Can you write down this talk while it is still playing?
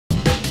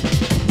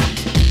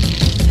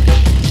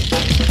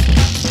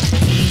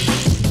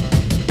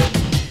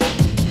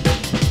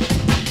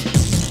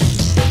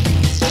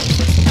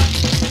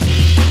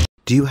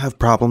Do you have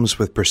problems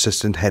with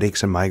persistent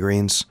headaches and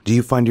migraines? Do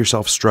you find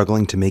yourself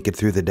struggling to make it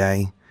through the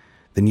day?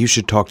 Then you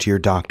should talk to your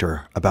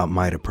doctor about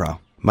Mitapro.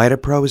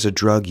 Mitapro is a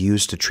drug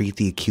used to treat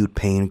the acute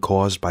pain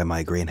caused by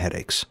migraine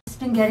headaches. I've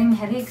been getting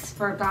headaches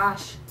for,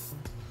 gosh,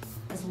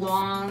 as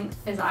long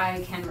as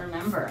I can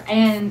remember.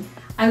 And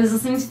I was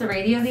listening to the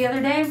radio the other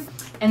day,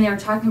 and they were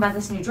talking about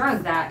this new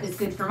drug that is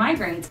good for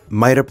migraines.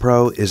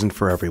 Mitapro isn't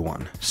for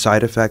everyone.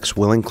 Side effects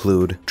will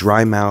include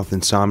dry mouth,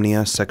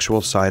 insomnia,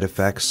 sexual side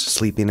effects,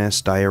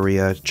 sleepiness,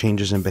 diarrhea,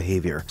 changes in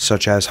behavior,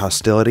 such as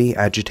hostility,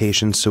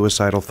 agitation,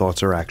 suicidal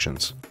thoughts or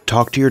actions.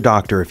 Talk to your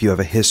doctor if you have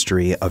a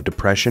history of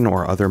depression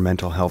or other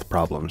mental health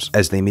problems,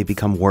 as they may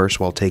become worse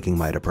while taking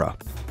Mitapro.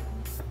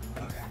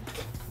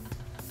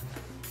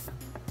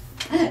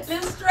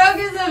 This drug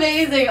is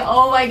amazing.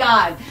 Oh my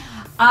god.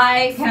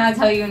 I cannot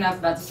tell you enough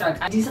about this drug.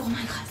 Oh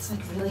my god, it's like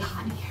really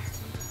hot in here.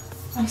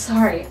 I'm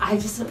sorry.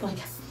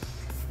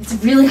 It's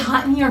really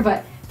hot in here,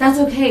 but that's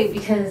okay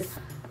because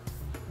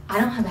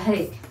I don't have a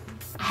headache.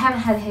 I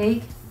haven't had a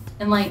headache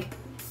in like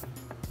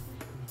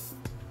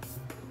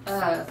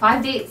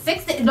 5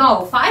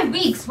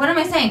 weeks. What am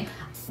I saying?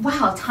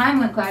 Wow, time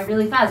went by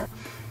really fast.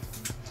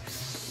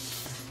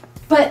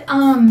 But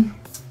I want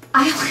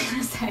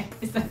to say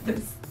is that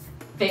this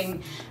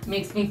thing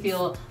makes me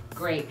feel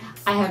great.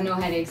 I have no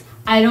headaches.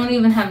 I don't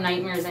even have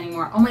nightmares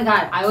anymore. Oh my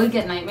god, I would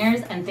get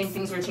nightmares and think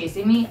things were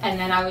chasing me, and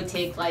then I would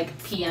take like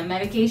PM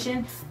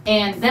medication,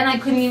 and then I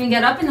couldn't even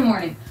get up in the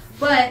morning.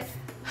 But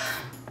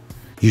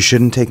you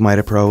shouldn't take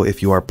Mitapro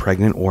if you are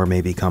pregnant or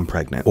may become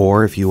pregnant,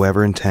 or if you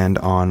ever intend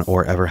on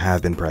or ever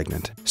have been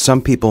pregnant.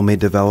 Some people may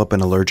develop an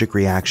allergic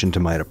reaction to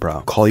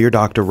Mitapro. Call your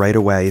doctor right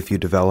away if you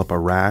develop a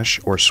rash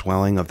or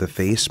swelling of the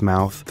face,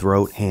 mouth,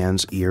 throat,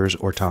 hands, ears,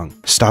 or tongue.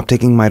 Stop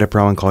taking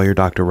Mitapro and call your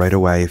doctor right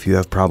away if you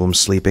have problems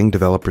sleeping,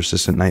 develop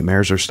persistent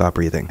nightmares, or stop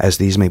breathing, as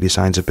these may be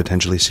signs of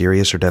potentially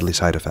serious or deadly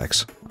side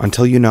effects.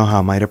 Until you know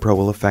how Mitapro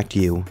will affect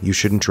you, you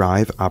shouldn't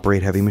drive,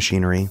 operate heavy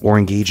machinery, or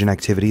engage in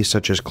activities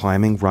such as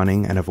climbing,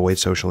 running, and avoid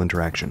social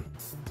interaction.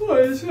 Oh,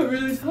 I just got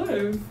really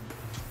tired.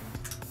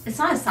 It's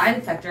not a side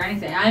effect or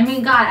anything. I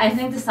mean, God, I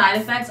think the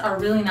side effects are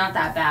really not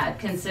that bad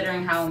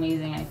considering how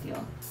amazing I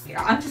feel.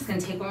 I'm just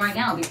gonna take one right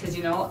now because,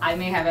 you know, I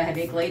may have a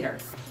headache later.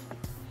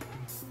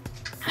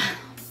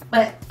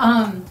 But,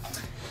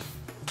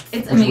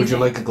 it's amazing. Would you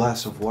like a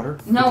glass of water?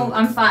 No,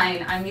 I'm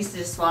fine. I'm used to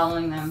just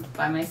swallowing them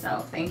by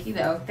myself. Thank you,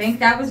 though.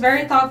 That was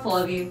very thoughtful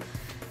of you.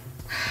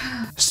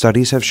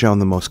 Studies have shown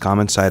the most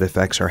common side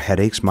effects are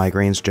headaches,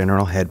 migraines,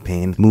 general head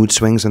pain, mood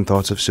swings, and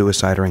thoughts of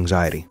suicide or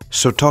anxiety.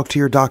 So talk to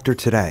your doctor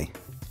today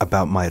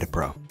about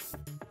Mitapro.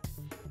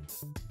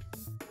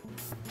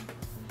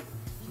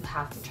 You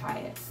have to try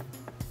it.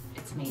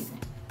 It's amazing.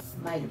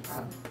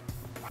 Mitapro.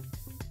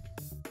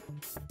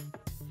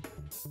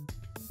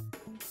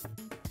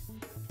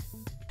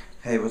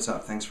 Hey, what's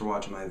up? Thanks for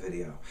watching my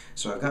video.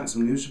 So I've gotten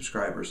some new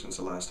subscribers since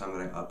the last time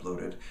that I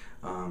uploaded.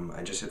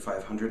 I just hit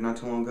 500 not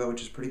too long ago,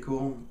 which is pretty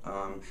cool.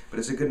 But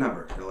it's a good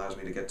number. It allows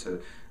me to get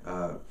to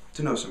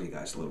know some of you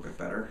guys a little bit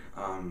better.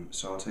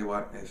 So I'll tell you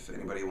what, if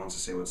anybody wants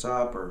to say what's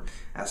up or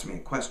ask me a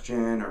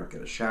question or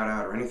get a shout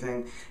out or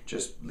anything,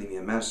 just leave me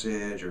a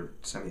message or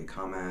send me a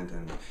comment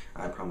and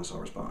I promise I'll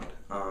respond.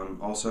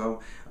 Also,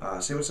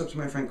 say what's up to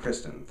my friend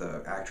Kristin,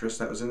 the actress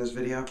that was in this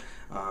video.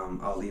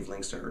 I'll leave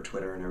links to her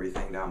Twitter and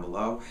everything down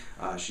below.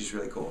 She's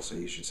really cool, so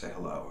you should say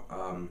hello.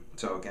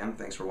 So again,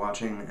 thanks for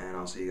watching and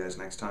I'll see you guys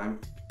next time.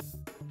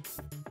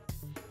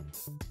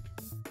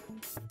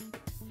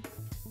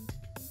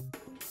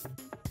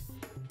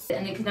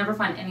 And they could never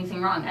find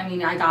anything wrong. I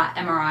mean, I got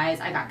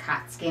MRIs, I got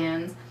CAT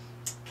scans.